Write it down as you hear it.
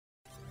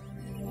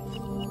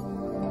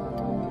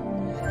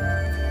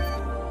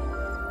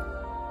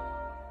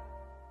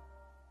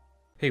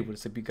Hey, what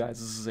is up, you guys?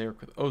 This is Eric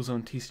with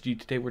OzoneTCG.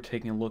 Today we're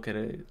taking a look at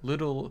a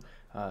little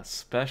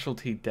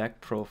specialty deck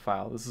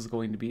profile. This is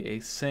going to be a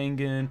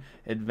Sangan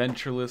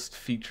adventure list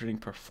featuring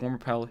Performer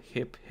Pal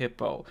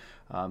HIPPO.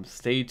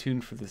 Stay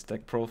tuned for this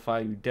deck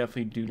profile. You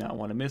definitely do not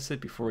want to miss it.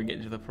 Before we get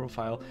into the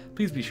profile,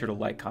 please be sure to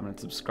like, comment, and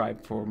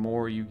subscribe for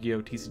more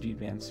Yu-Gi-Oh! TCG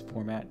Advanced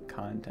Format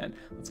content.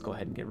 Let's go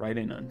ahead and get right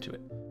into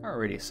it.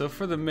 Alrighty, so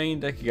for the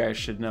main deck, you guys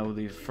should know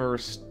the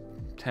first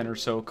 10 or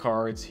so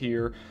cards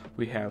here.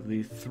 We have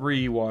the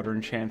 3 Water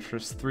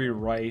Enchantress, 3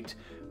 Right,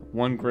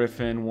 1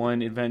 Griffin,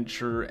 1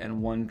 Adventure,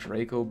 and 1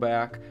 Draco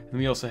back. And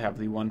we also have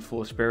the 1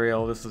 Foolish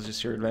Burial. This is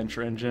just your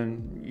adventure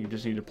engine. You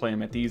just need to play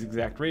them at these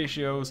exact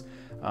ratios.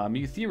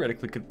 You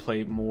theoretically could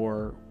play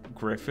more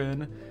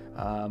Griffin.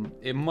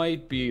 It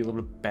might be a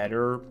little bit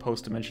better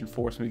post-Dimension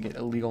Force when we get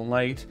Illegal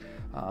Night,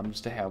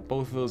 just to have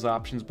both of those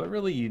options, but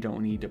really you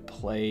don't need to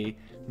play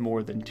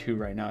more than 2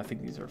 right now. I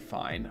think these are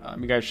fine.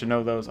 You guys should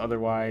know those,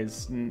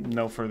 otherwise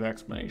no further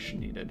explanation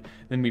needed.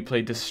 Then we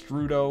play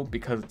Destrudo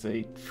because it's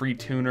a free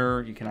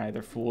tuner. You can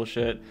either Foolish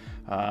it,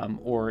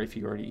 or if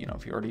you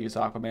already use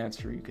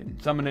Aquamancer, you can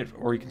summon it,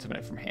 or you can summon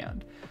it from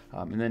hand.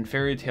 And then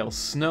Fairy Tale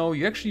Snow.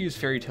 You actually use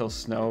Fairy Tale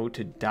Snow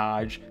to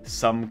dodge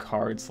some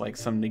cards, like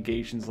some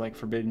negations like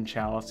Forbidden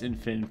Chalice,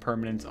 Infinite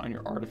Permanence on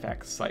your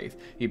Artifact Scythe.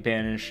 You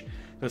banish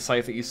the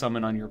Scythe that you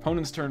summon on your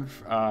opponent's turn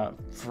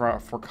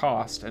for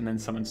cost, and then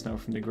summon Snow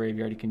from the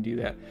graveyard. You can do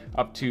that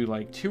up to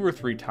like 2 or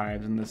 3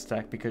 times in this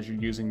deck because you're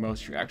using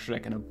most of your extra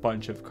deck and a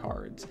bunch of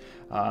cards.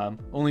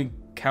 Only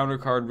counter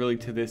card really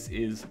to this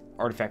is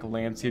Artifact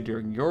Lancia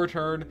during your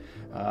turn.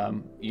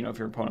 If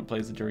your opponent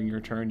plays it during your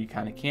turn, you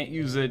kind of can't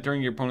use it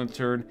during your opponent's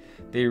turn.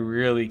 They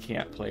really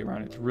can't play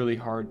around it. It's really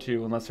hard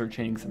to, unless they're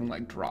chaining something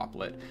like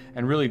Droplet.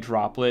 And really,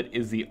 Droplet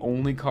is the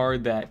only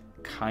card that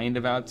kind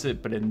of outs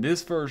it, but in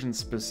this version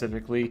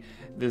specifically,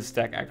 this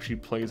deck actually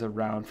plays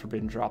around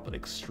Forbidden Droplet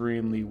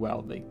extremely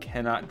well. They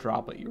cannot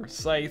Droplet your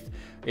Scythe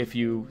if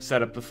you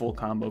set up the full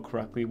combo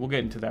correctly. We'll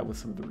get into that with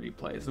some of the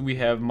replays. Then we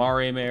have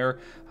Mare Mare.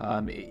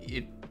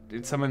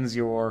 It summons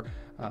your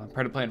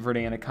Predaplant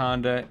Verde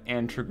Anaconda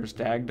and triggers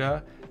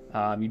Dagda.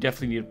 You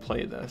definitely need to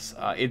play this.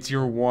 It's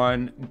your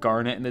 1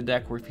 Garnet in the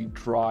deck where if you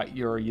draw it,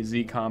 your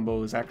Yazi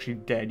combo is actually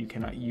dead. You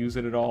cannot use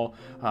it at all.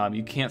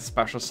 You can't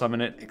special summon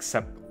it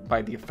except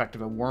by the effect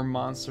of a worm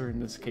monster, in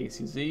this case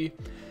Yazi.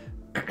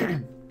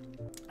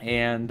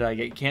 And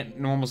you can't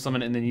normal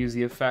summon it and then use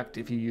the effect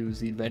if you use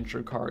the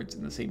adventure cards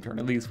in the same turn,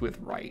 at least with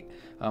Right.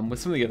 With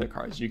some of the other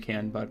cards you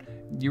can, but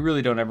you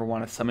really don't ever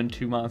want to summon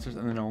 2 monsters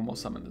and then normal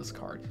summon this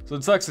card. So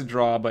it sucks to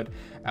draw, but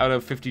out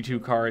of 52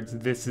 cards,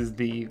 this is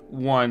the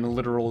 1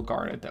 literal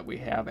Garnet that we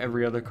have.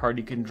 Every other card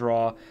you can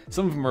draw,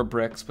 some of them are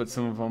bricks, but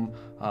some of them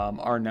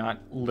are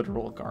not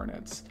literal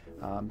Garnets.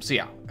 So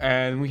yeah,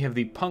 and we have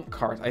the Punk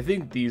cards. I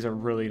think these are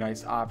really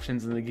nice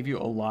options, and they give you a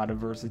lot of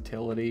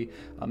versatility.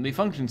 They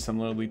function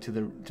similarly to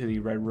the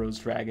Red Rose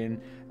Dragon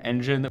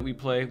engine that we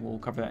play. We'll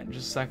cover that in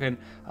just a second.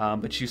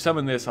 But you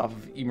summon this off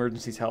of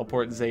Emergency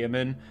Teleport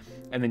Zayamin,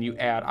 and then you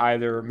add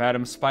either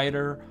Madam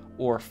Spider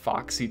or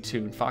Foxy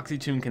Tune. Foxy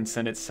Tune can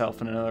send itself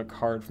in another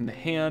card from the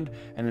hand,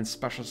 and then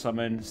special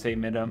summon, say,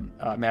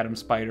 Madam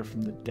Spider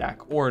from the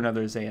deck, or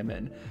another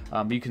Zayamin.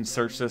 You can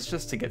search this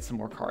just to get some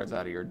more cards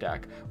out of your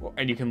deck,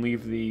 and you can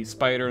leave the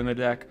Spider in the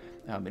deck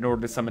in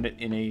order to summon it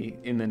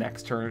in the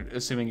next turn,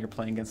 assuming you're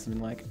playing against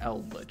something like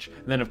Eldritch.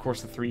 And then, of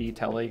course, the 3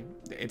 Telly,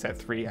 it's at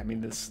 3. I mean,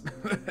 this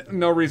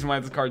no reason why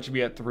this card should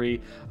be at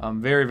 3.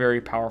 Very, very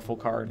powerful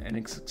card, and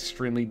it's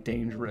extremely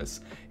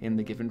dangerous in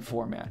the given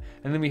format.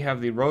 And then we have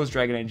the Rose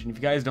Dragon engine. If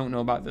you guys don't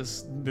know about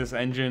this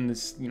engine,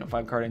 this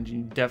 5-card engine,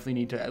 you definitely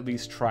need to at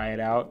least try it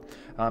out.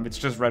 It's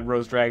just Red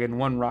Rose Dragon,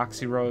 1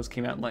 Roxy Rose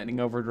came out in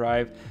Lightning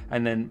Overdrive,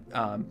 and then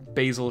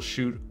Basil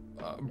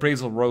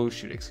Rose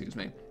Shoot, excuse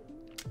me.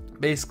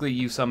 Basically,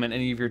 you summon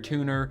any of your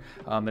tuner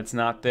that's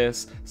not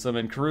this.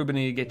 Summon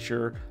Cherubini, get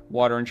your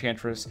Water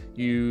Enchantress,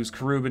 use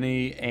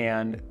Cherubini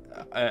and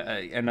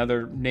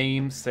another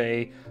name,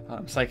 say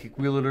Psychic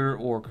Wielder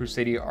or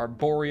Crusadia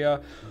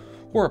Arborea,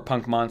 or a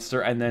Punk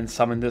monster, and then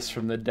summon this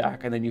from the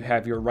deck. And then you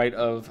have your Right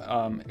of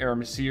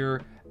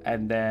Aramesir,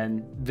 and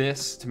then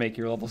this to make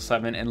your level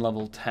 7 and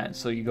level 10.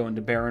 So you go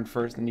into Baron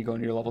first, then you go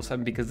into your level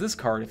 7, because this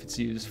card, if it's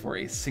used for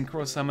a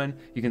synchro summon,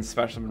 you can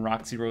special summon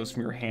Roxy Rose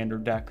from your hand or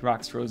deck.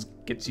 Roxy Rose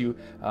gets you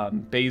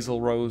Basil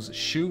Rose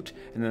Shoot,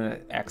 and then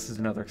it acts as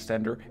another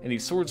extender. In the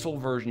Sword Soul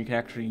version, you can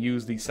actually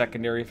use the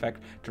secondary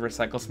effect to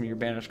recycle some of your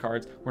banished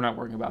cards. We're not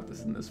worrying about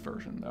this in this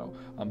version, though.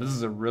 This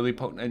is a really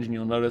potent engine.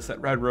 You'll notice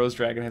that Red Rose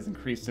Dragon has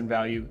increased in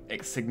value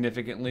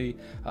significantly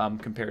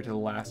compared to the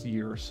last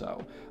year or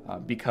so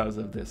because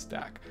of this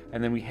deck.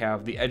 And then we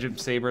have the Edge of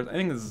Sabers. I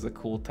think this is a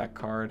cool tech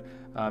card.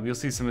 You'll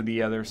see some of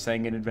the other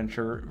Sangan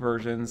adventure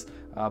versions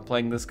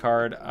playing this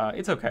card.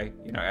 It's okay,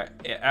 you know,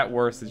 at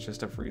worst it's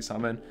just a free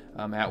summon.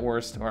 At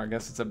worst, or I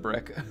guess it's a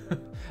brick.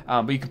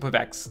 But you can put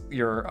back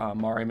your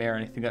Mari Mare,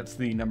 and I think that's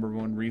the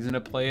 #1 reason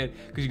to play it,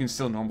 because you can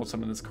still normal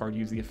summon this card,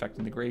 use the effect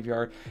in the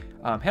graveyard.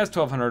 Has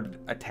 1200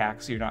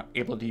 attack, so you're not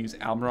able to use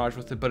Almirage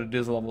with it, but it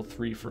is a level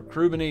 3 for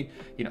Krubini,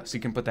 you know, so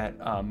you can put that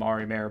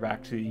Mari Mare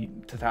back to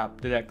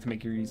top the deck to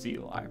make your EZ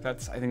alive. I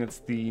think that's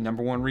the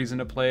 #1 reason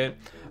to play it.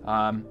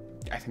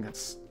 I think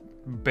that's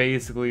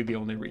basically the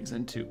only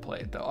reason to play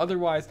it, though.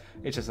 Otherwise,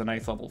 it's just a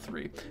nice level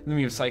 3. And then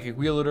we have Psychic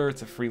Wielder.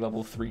 It's a free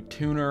level 3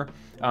 tuner.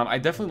 I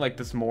definitely like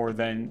this more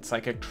than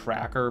Psychic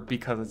Tracker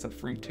because it's a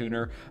free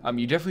tuner.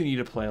 You definitely need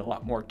to play a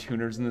lot more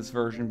tuners in this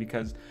version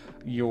because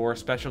your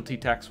specialty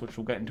techs, which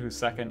we'll get into in a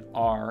second,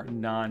 are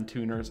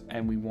non-tuners,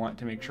 and we want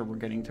to make sure we're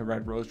getting to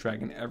Red Rose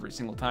Dragon every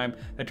single time.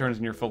 That turns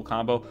in your full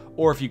combo.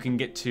 Or if you can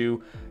get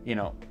to, you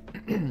know,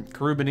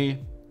 Karubini,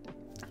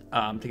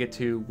 to get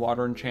to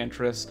Water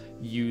Enchantress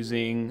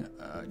using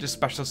just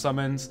special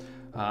summons.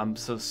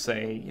 So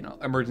say, you know,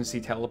 Emergency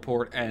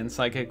Teleport and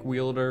Psychic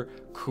Wielder,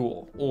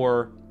 cool.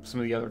 Or some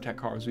of the other tech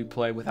cards we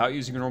play without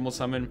using a normal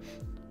summon,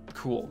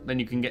 cool. Then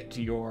you can get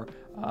to your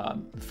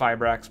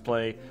Fibrax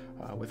play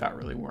without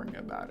really worrying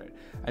about it.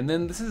 And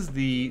then this is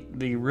the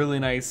really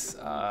nice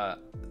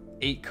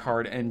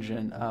 8-card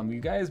engine.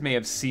 You guys may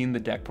have seen the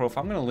deck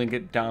profile. I'm going to link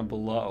it down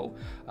below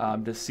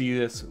to see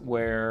this,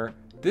 where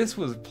this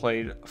was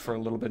played for a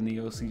little bit in the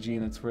OCG,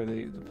 and that's where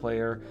the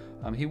player,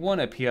 he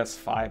won a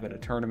PS5 at a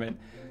tournament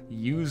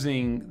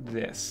using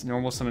this.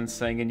 Normal summon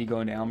Sangan, you go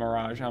into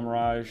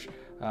Almirage.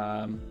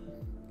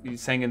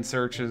 Sangan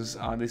searches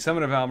on the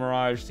summon of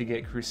Almirage to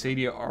get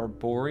Crusadia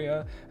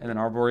Arborea, and then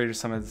Arborea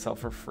just summons itself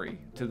for free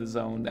to the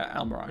zone that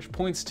Almirage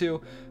points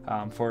to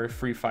for a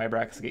free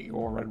Fibrax to get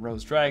your Red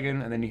Rose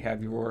Dragon, and then you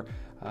have your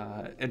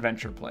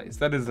adventure plays.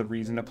 That is the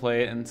reason to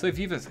play it. And so if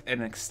you have an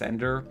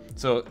extender,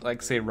 so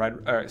like say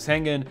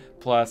Sangan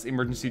plus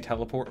Emergency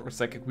Teleport or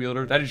Psychic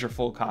Wielder, that is your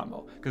full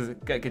combo, because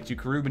it gets you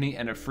Karubini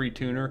and a free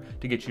tuner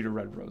to get you to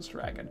Red Rose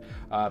Dragon.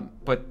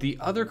 But the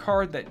other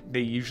card that they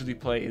usually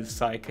play is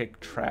Psychic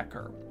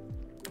Tracker.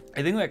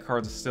 I think that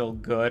card's still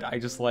good. I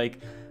just like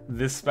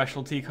this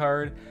specialty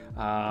card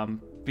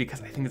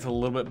because I think it's a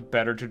little bit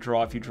better to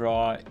draw if you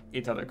draw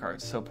its other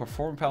cards. So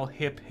Performapal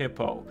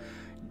HIPPO.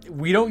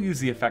 We don't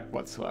use the effect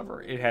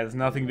whatsoever. It has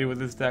nothing to do with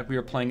this deck. We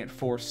are playing it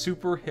for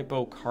Super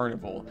Hippo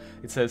Carnival.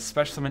 It says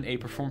special summon a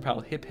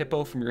Performapal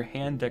Hippo from your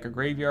hand, deck, or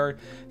graveyard.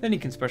 Then you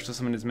can special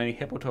summon as many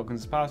Hippo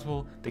tokens as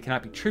possible. They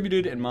cannot be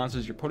tributed, and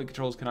monsters your opponent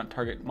controls cannot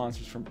target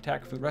monsters from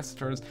attack for the rest of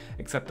the turns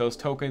except those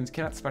tokens.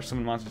 Cannot special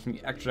summon monsters from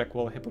the extra deck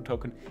while a Hippo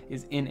token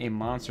is in a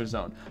monster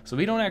zone. So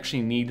we don't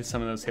actually need to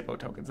summon those Hippo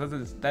tokens.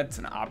 That's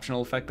an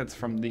optional effect. That's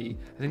from the,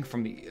 I think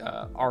from the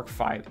Arc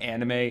 5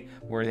 anime,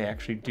 where they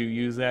actually do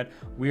use that.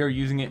 We are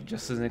using it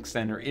just as an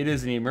extender. It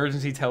is an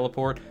emergency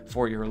teleport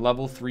for your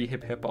level 3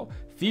 Hippo.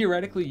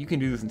 Theoretically, you can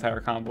do this entire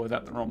combo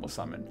without the normal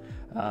summon,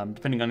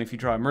 depending on if you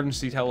draw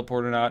emergency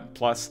teleport or not,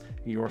 plus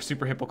your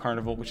Super Hippo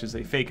Carnival, which is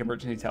a fake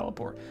emergency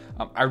teleport.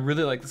 I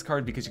really like this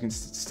card because you can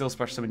still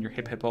special summon your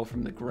Hippo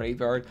from the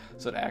graveyard,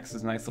 so it acts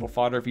as a nice little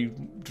fodder. If you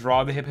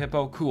draw the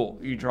Hippo, cool.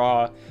 You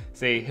draw,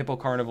 say, Hippo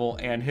Carnival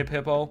and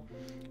Hippo.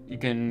 You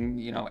can,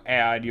 you know,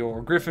 add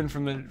your Griffin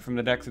from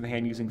the deck to the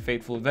hand using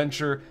Fateful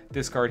Adventure,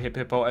 discard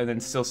Hippo, and then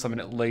still summon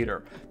it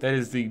later. That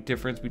is the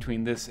difference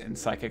between this and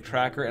Psychic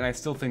Tracker, and I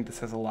still think this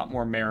has a lot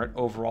more merit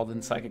overall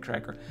than Psychic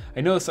Tracker.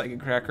 I know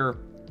Psychic Tracker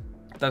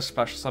does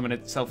special summon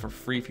itself for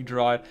free if you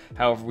draw it.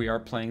 However, we are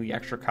playing the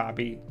extra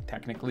copy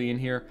technically in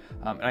here,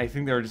 and I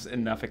think there are just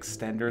enough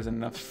extenders and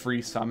enough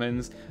free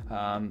summons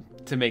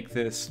to make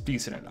this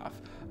decent enough.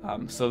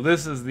 So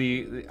this is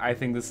I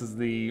think this is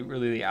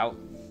really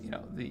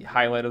the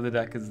highlight of the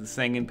deck is the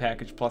Sangan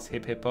package plus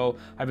Hippo.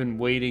 I've been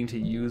waiting to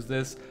use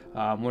this.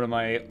 One of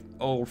my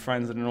old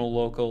friends at old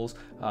locals,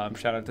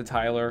 shout out to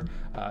Tyler,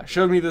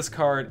 showed me this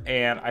card,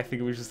 and I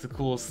think it was just the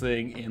coolest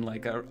thing in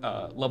like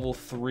a level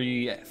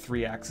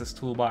 3-axis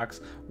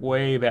toolbox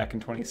way back in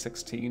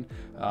 2016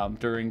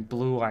 during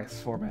Blue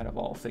Ice format of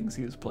all things.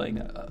 He was playing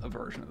a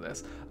version of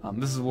this.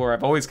 This is where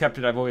I've always kept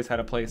it. I've always had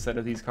a play set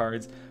of these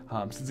cards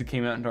since it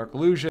came out in Dark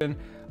Illusion.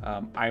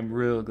 I'm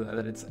really glad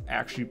that it's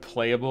actually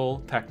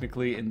playable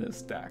technically in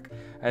this deck.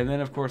 And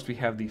then of course we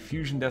have the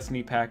Fusion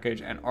Destiny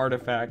package and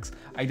artifacts.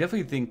 I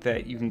definitely think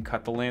that you can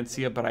cut the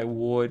Lancia, but I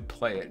would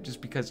play it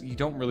just because you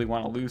don't really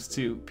want to lose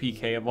to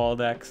PK of all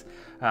decks.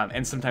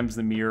 And sometimes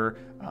the Mirror,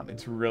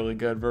 it's really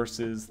good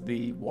versus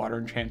the Water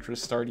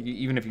Enchantress start,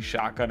 even if you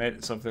shotgun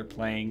it. So if they're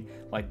playing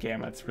like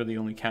Gamma, it's really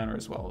only counter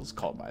as well as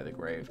Called by the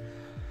Grave.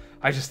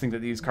 I just think that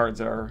these cards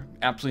are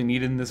absolutely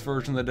needed in this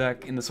version of the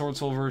deck. In the Sword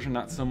Soul version,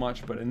 not so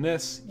much, but in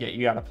this, yeah,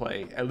 you gotta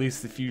play at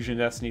least the Fusion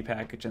Destiny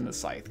package and the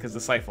Scythe, because the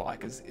Scythe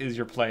lock is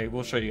your play.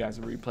 We'll show you guys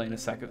a replay in a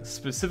second,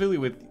 specifically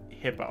with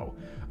Hippo,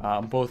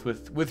 both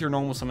with your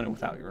normal summon and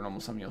without your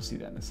normal summon. You'll see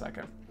that in a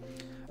second.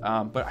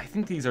 But I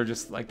think these are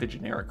just like the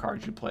generic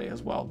cards you play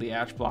as well. The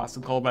Ash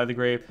Blossom, Called by the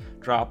Grave,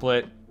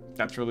 Droplet,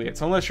 that's really it.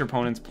 So unless your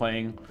opponent's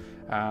playing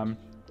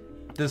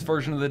this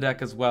version of the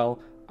deck as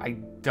well, I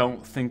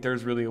don't think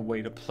there's really a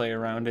way to play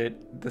around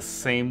it the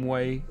same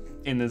way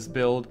in this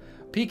build.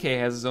 PK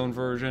has his own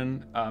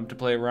version to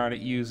play around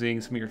it using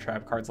some of your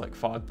trap cards like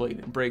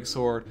Fogblade and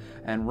Breaksword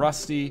and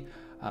Rusty.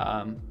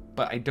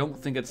 But I don't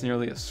think it's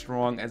nearly as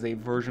strong as a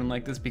version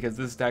like this, because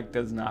this deck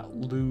does not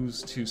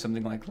lose to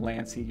something like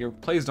Lancey. Your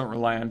plays don't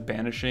rely on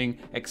banishing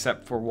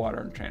except for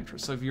Water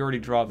Enchantress. So if you already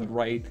draw the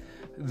right,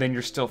 then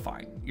you're still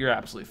fine. You're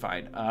absolutely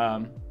fine.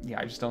 Yeah,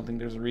 I just don't think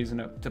there's a reason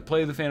to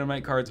play the Phantom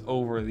Knight cards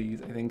over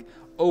these. I think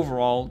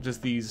overall,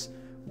 just these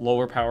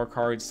lower power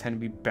cards tend to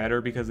be better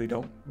because they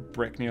don't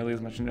brick nearly as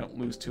much and don't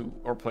lose to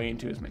or play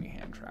into as many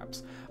hand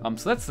traps.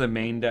 So that's the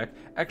main deck.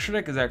 Extra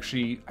deck is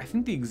actually, I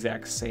think, the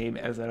exact same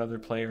as that other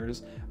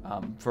player's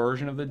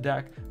version of the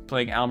deck,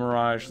 playing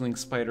Almirage, Link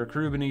Spider,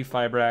 Cherubini,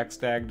 Fibrax,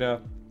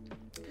 Dagda,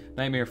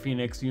 Nightmare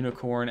Phoenix,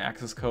 Unicorn,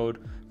 Access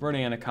Code,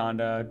 Verde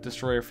Anaconda,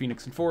 Destroyer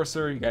Phoenix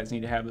Enforcer. You guys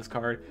need to have this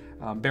card.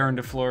 Baron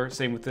de Fleur,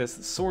 same with this.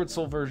 The Sword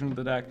Soul version of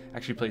the deck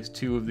actually plays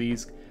 2 of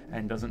these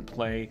and doesn't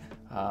play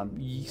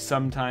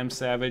sometimes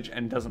Savage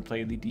and doesn't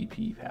play the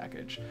DP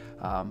package.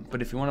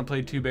 But if you want to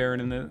play 2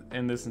 Baron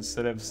in this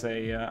instead of,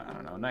 say, I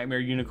don't know, Nightmare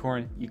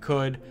Unicorn, you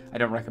could. I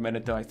don't recommend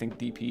it though. I think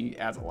DP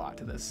adds a lot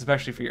to this,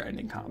 especially for your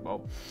ending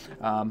combo.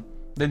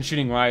 Then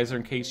Shooting Riser,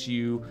 in case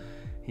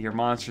your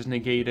monster's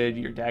negated,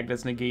 your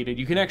Dagda's negated,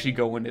 you can actually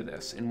go into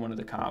this in one of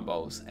the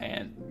combos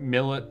and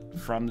mill it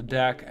from the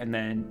deck, and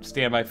then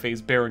standby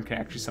phase Baron can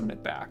actually summon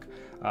it back.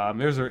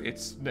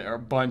 There are a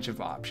bunch of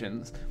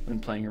options when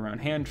playing around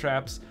hand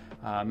traps.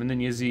 And then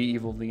Yazi,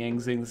 Evil the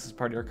Yangzing. This is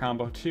part of your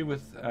combo too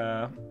with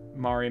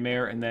Mari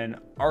Mare, and then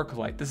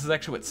Arclight. This is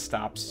actually what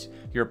stops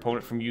your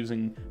opponent from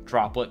using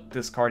Droplet,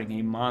 discarding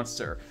a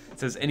monster. It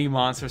says any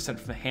monster sent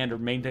from the hand or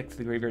main deck to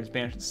the graveyard is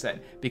banished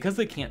instead. Because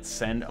they can't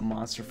send a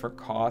monster for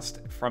cost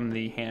from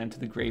the hand to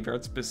the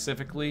graveyard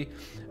specifically,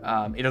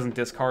 it doesn't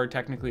discard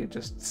technically, it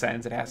just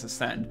sends, it has to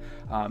send.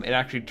 It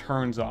actually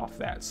turns off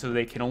that, so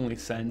they can only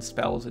send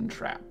spells and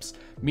traps.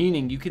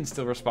 Meaning you can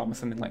still respond with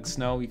something like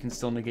Snow, you can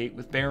still negate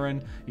with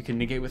Baron, you can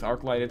negate with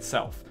Arclight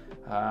itself.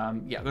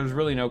 Yeah, there's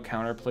really no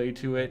counterplay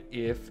to it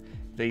if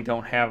they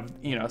don't have,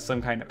 you know,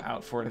 some kind of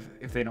out for it,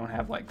 if they don't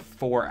have like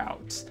 4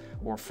 outs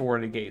or 4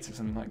 negates or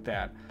something like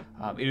that.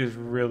 It is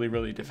really,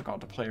 really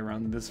difficult to play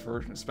around this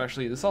version,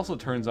 especially. This also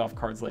turns off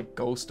cards like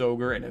Ghost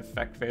Ogre and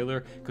Effect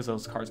Veiler, because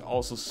those cards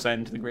also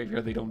send to the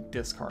graveyard, they don't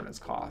discard as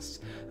costs.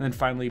 And then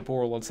finally,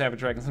 Borreload Savage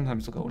Dragon.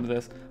 Sometimes we'll go into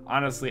this.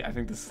 Honestly, I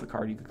think this is the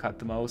card you could cut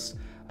the most.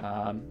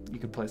 You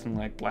could play something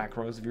like Black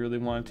Rose if you really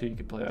wanted to. You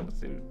could play that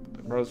with the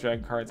Rose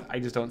Dragon cards. I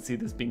just don't see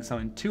this being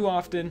summoned too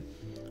often.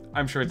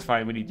 I'm sure it's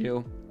fine when you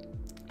do.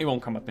 It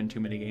won't come up in too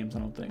many games, I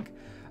don't think.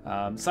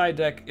 Side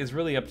deck is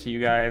really up to you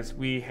guys.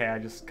 We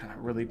had just kind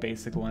of really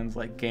basic ones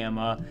like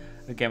Gamma,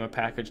 the Gamma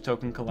package,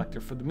 Token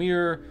Collector for the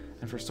Mirror,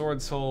 and for Sword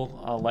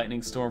Soul,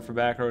 Lightning Storm for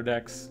back row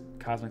decks,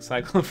 Cosmic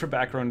Cyclone for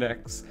back row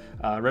decks,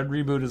 Red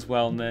Reboot as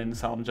well, and then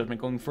Solemn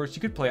Judgment going first.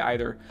 You could play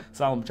either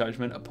Solemn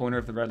Judgment, Opponent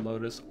of the Red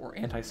Lotus, or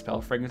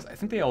Anti-Spell Fragrance. I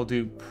think they all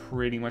do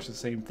pretty much the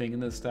same thing in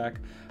this deck.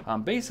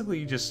 Basically,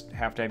 you just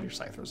have to have your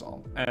Scythe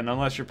Resolve. And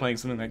unless you're playing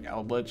something like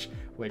Eldritch,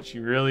 which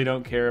you really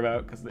don't care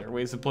about because there are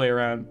ways to play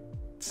around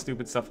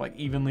stupid stuff like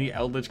Evenly.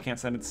 Eldritch can't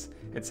send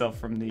itself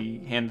from the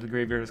hand to the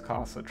graveyard as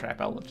cost, so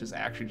Trap Eldritch is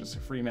actually just a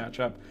free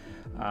matchup.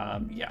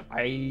 Yeah,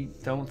 I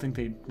don't think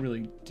they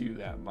really do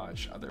that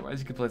much. Otherwise,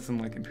 you could play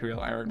something like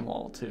Imperial Iron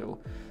Wall too.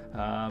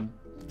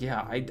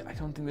 Yeah, I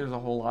don't think there's a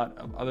whole lot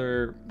of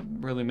other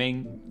really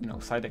main,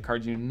 side deck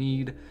cards you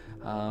need.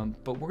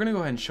 But we're gonna go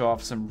ahead and show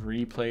off some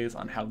replays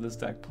on how this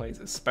deck plays,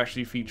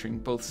 especially featuring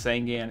both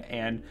Sangan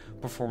and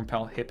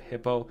Performapal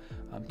HIPPO.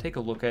 Take a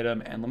look at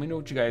them and let me know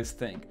what you guys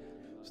think.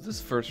 So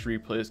this first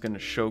replay is going to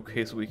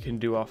showcase what we can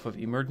do off of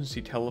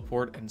Emergency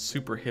Teleport and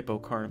Super Hippo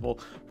Carnival.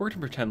 We're going to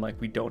pretend like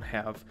we don't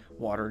have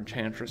Water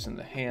Enchantress in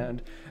the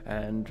hand,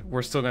 and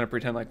we're still going to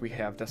pretend like we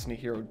have Destiny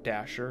Hero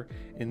Dasher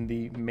in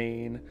the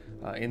main,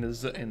 in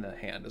the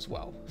hand as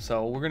well.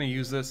 So we're going to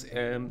use this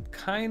in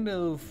kind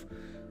of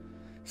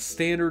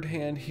standard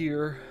hand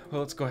here.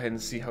 Well, let's go ahead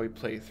and see how we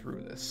play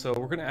through this. So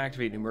we're going to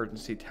activate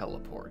Emergency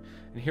Teleport,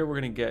 and here we're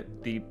going to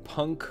get the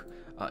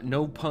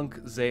No Punk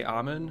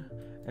Zeaman.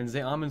 And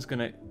Zeaman's going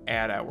to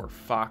add our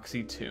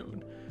Foxy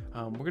Tune.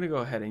 We're going to go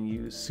ahead and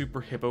use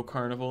Super Hippo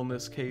Carnival in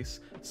this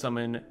case,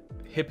 summon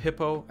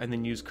HIPPO, and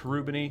then use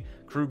Cherubini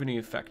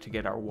effect to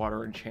get our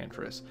Water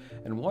Enchantress.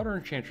 And Water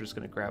Enchantress is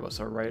going to grab us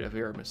our Rite of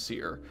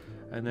Aramasir.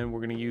 And then we're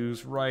going to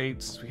use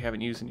Rites. We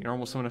haven't used any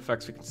normal summon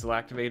effects, we can still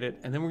activate it.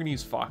 And then we're going to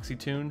use Foxy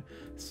Tune,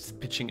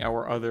 pitching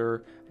our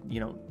other,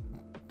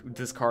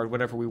 discard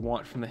whatever we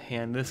want from the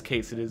hand. In this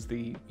case, it is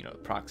the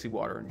proxy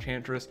Water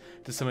Enchantress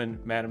to summon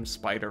Madam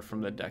Spider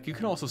from the deck. You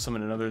can also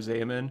summon another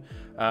Zeaman.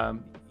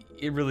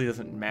 It really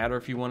doesn't matter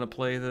if you want to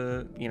play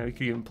you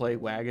could even play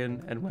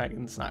Wagon, and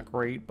Wagon's not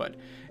great, but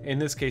in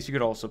this case you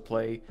could also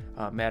play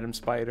Madam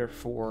Spider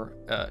for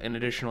an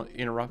additional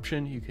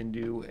interruption. You can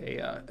do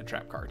a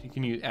trap card. You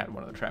can add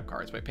one of the trap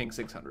cards by paying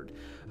 600.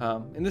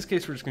 In this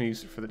case, we're just going to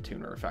use it for the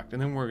tuner effect,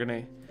 and then we're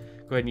going to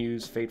go ahead and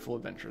use Fateful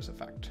Adventures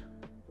effect.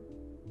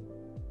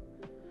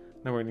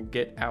 Then we're going to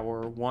get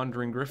our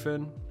Wandering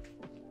Griffin.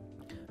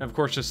 And of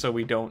course, just so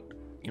we don't,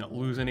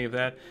 lose any of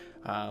that,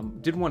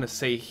 did want to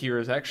say here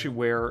is actually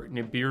where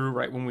Nibiru,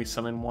 right when we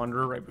summon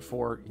Wanderer, right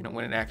before,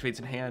 when it activates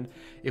in hand,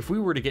 if we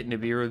were to get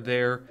Nibiru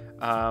there,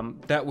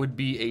 that would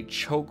be a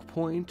choke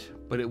point,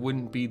 but it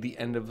wouldn't be the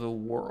end of the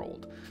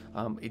world.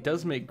 It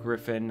does make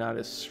Griffin not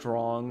as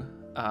strong,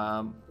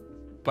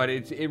 but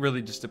it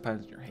really just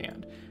depends on your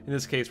hand. In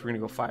this case, we're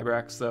going to go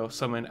Fibrax, though,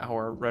 summon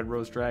our Red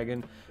Rose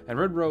Dragon, and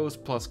Red Rose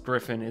plus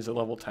Griffin is a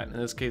level 10. In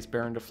this case,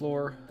 Baron to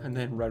floor, and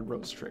then Red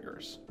Rose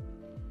triggers.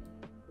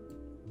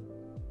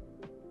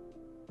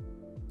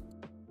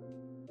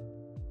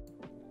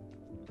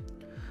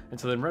 And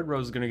so then Red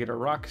Rose is going to get a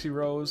Roxy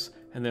Rose,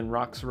 and then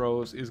Rox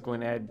Rose is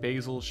going to add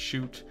Basil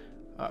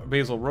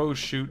Rose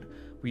Shoot.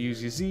 We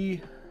use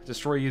Yazi,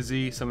 destroy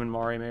Yazi, summon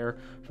Marimare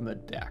from the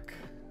deck.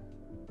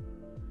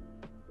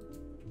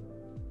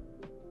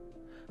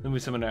 Then we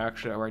summon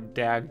actually our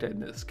Dagda in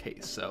this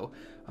case. So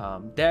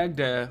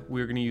Dagda,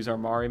 we're going to use our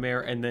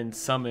Marimare and then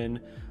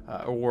summon,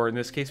 or in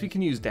this case, we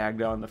can use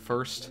Dagda on the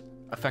first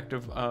effect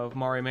of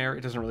Marimare.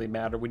 It doesn't really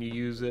matter when you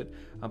use it.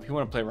 If you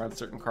want to play around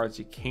certain cards,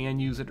 you can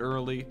use it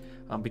early,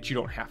 but you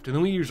don't have to.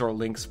 Then we use our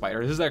Link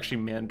Spider. This is actually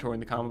mandatory in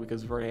the combo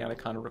because Verde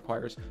Anaconda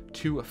requires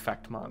 2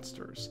 effect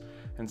monsters.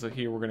 And so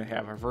here we're going to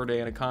have our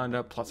Verde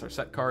Anaconda plus our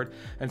set card.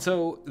 And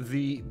so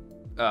the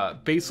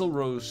Basil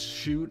Rose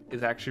Shoot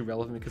is actually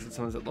relevant because it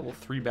summons at level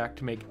 3 back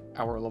to make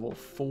our level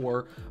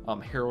 4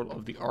 Herald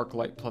of the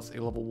Arclight plus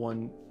a level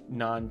 1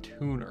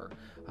 non-tuner.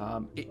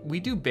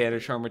 We do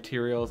banish our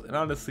materials, and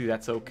honestly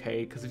that's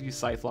okay, because if you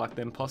Scythe Lock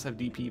them, plus have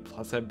DP,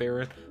 plus have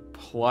Baron,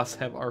 plus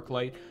have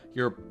Arclight,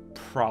 you're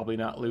probably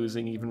not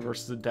losing, even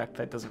versus a deck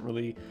that doesn't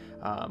really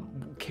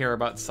care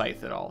about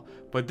Scythe at all.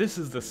 But this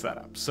is the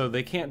setup, so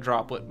they can't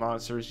Droplet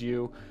monsters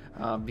you.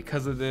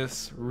 Because of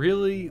this,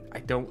 really, I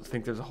don't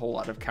think there's a whole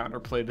lot of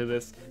counterplay to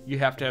this. You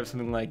have to have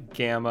something like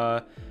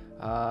Gamma,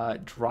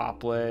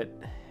 Droplet.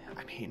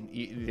 I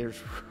mean, there's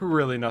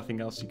really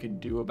nothing else you can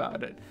do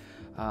about it.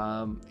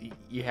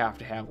 You have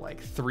to have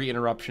like 3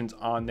 interruptions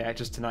on that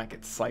just to not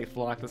get Scythe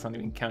locked. That's not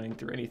even counting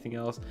through anything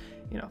else.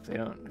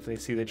 If they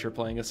see that you're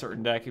playing a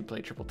certain deck, you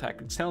play triple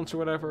tactics talents or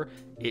whatever,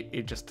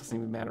 it just doesn't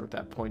even matter at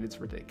that point. It's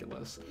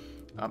ridiculous.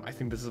 I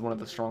think this is one of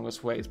the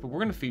strongest ways, but we're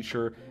going to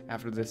feature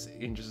after this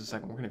in just a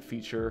second. We're going to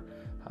feature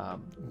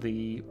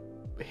the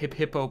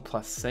HIPPO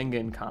plus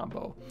Sangan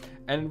combo,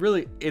 and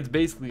really it's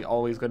basically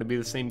always going to be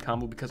the same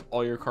combo because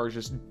all your cards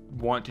just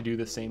want to do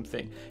the same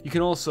thing. You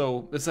can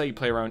also, this is how you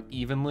play around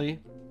evenly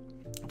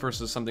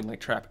versus something like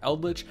Trap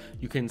Eldritch.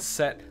 You can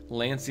set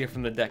Lancia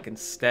from the deck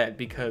instead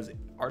because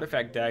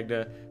Artifact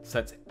Dagda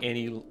sets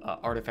any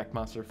artifact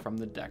monster from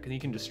the deck, and you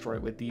can destroy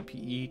it with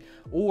DPE,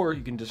 or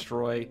you can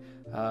destroy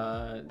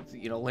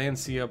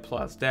Lancia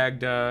plus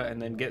Dagda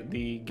and then get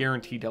the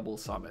guarantee double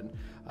summon.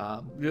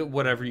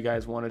 Whatever you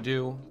guys want to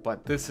do,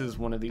 but this is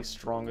one of the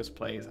strongest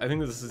plays. I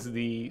think this is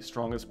the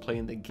strongest play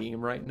in the game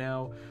right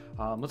now.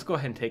 Let's go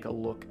ahead and take a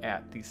look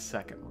at the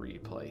second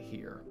replay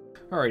here.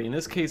 Alright, in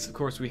this case, of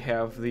course, we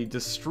have the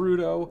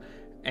Destrudo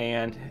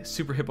and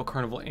Super Hippo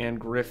Carnival and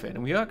Griffin,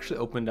 and we actually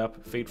opened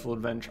up Fateful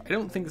Adventure. I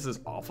don't think this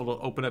is awful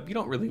to open up. You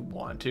don't really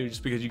want to,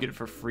 just because you get it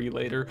for free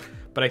later,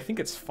 but I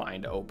think it's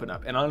fine to open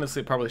up, and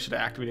honestly, I probably should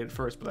have activated it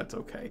first, but that's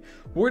okay.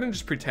 We're gonna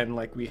just pretend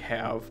like we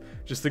have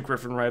just the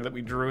Griffin right that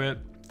we drew it,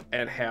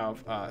 and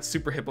have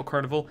Super Hippo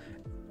Carnival.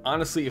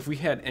 Honestly, if we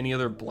had any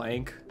other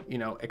blank,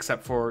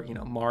 except for,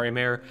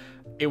 Marimare,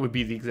 it would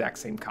be the exact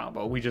same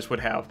combo. We just would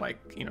have,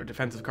 like,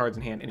 defensive cards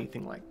in hand,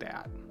 anything like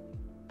that.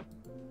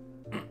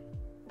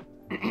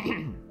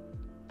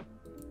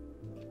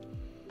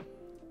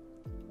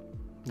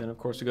 Then of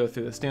course we go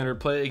through the standard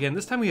play again.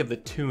 This time we have the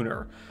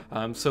tuner,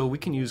 so we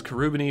can use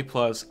Cherubini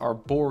plus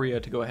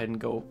Arborea to go ahead and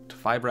go to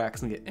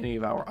Fibrax and get any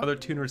of our other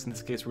tuners. In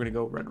this case, we're going to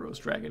go Red Rose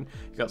Dragon.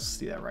 You guys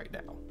see that right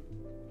now.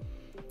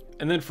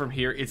 And then from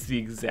here, it's the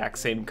exact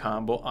same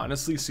combo.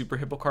 Honestly, Super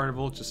Hippo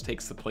Carnival just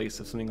takes the place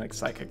of something like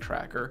Psychic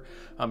Tracker,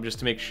 just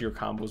to make sure your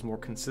combo is more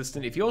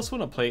consistent. If you also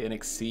want to play an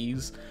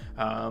Xyz,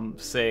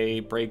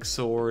 say Break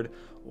Sword,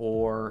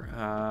 or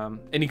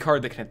any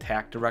card that can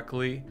attack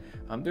directly,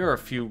 there are a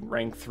few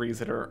rank 3s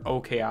that are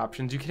okay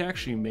options. You can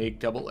actually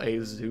make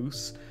AA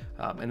Zeus,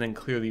 and then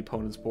clear the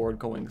opponent's board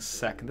going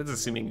second. That's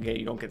assuming, again,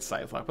 you don't get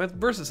Scythe Lock. But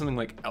versus something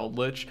like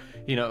Eldritch,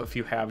 if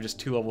you have just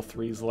 2 level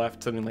 3s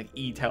left, something like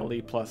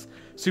E-Telly plus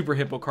Super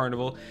Hippo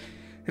Carnival,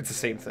 it's the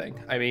same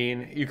thing. I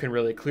mean, you can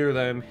really clear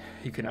them,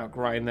 you can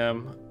outgrind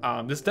them.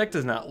 This deck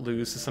does not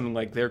lose to something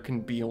like There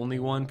Can Be Only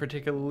One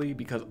particularly,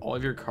 because all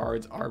of your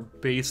cards are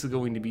basically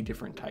going to be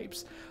different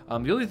types.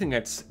 The only thing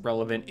that's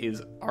relevant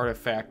is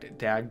Artifact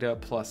Dagda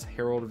plus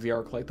Herald of the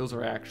Arclight. Those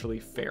are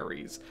actually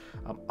fairies.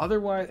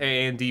 Otherwise,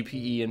 and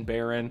DPE and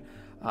Baron.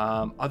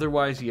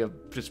 Otherwise, you have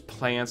just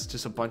plants,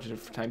 just a bunch of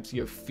different types.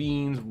 You have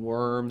fiends,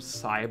 worms,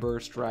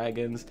 cybers,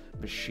 dragons,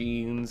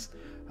 machines,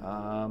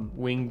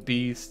 winged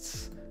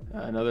beasts,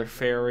 another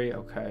fairy,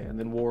 okay, and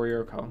then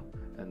warrior, okay,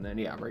 and then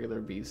yeah, regular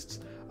beasts.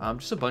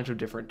 Just a bunch of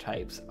different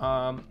types.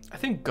 I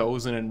think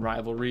Gozen and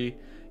Rivalry,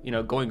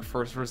 going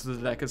first versus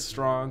the deck is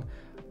strong.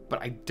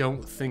 but I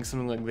don't think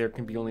something like There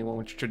Can Be Only One,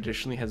 which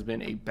traditionally has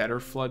been a better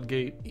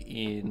floodgate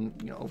in,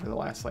 over the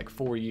last like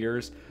 4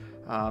 years,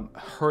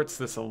 hurts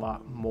this a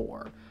lot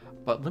more.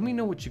 But let me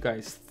know what you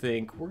guys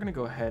think. We're gonna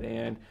go ahead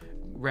and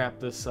wrap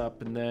this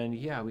up, and then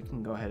yeah, we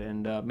can go ahead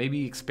and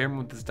maybe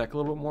experiment with this deck a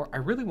little bit more. I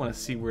really want to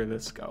see where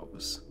this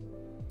goes.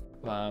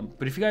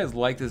 But if you guys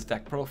like this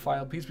deck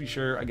profile, please be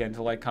sure, again,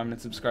 to like, comment,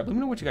 and subscribe. Let me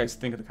know what you guys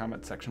think in the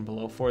comment section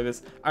below for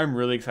this. I'm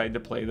really excited to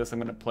play this. I'm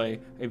going to play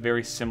a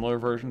very similar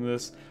version of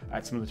this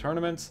at some of the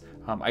tournaments.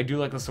 I do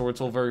like the Sword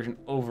Soul version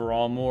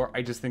overall more.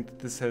 I just think that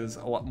this has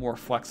a lot more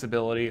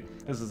flexibility.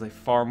 This is a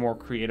far more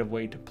creative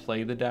way to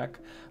play the deck,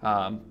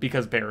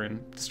 because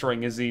Baron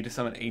destroying Izzy to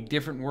summon a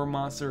different Worm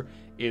monster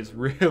is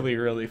really,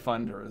 really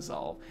fun to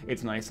resolve.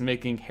 It's nice.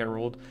 Making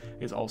Herald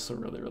is also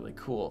really, really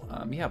cool.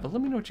 Yeah, but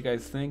let me know what you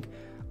guys think.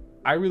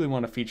 I really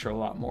want to feature a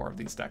lot more of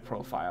these deck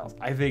profiles.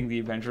 I think the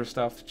adventure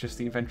stuff, just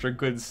the adventure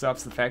good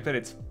stuff, the fact that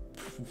it's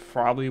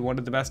probably one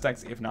of the best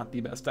decks, if not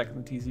the best deck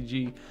in the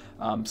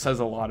TCG, says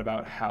a lot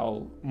about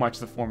how much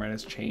the format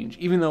has changed.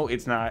 Even though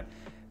it's not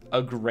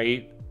a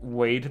great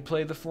way to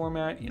play the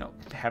format,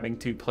 having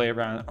to play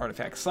around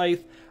Artifact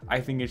Scythe, I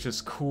think it's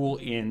just cool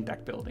in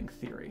deck building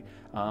theory.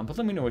 But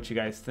let me know what you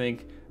guys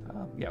think.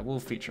 Yeah, we'll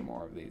feature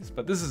more of these.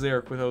 But this is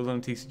Eric with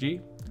OzoneTCG.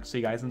 See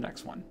you guys in the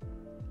next one.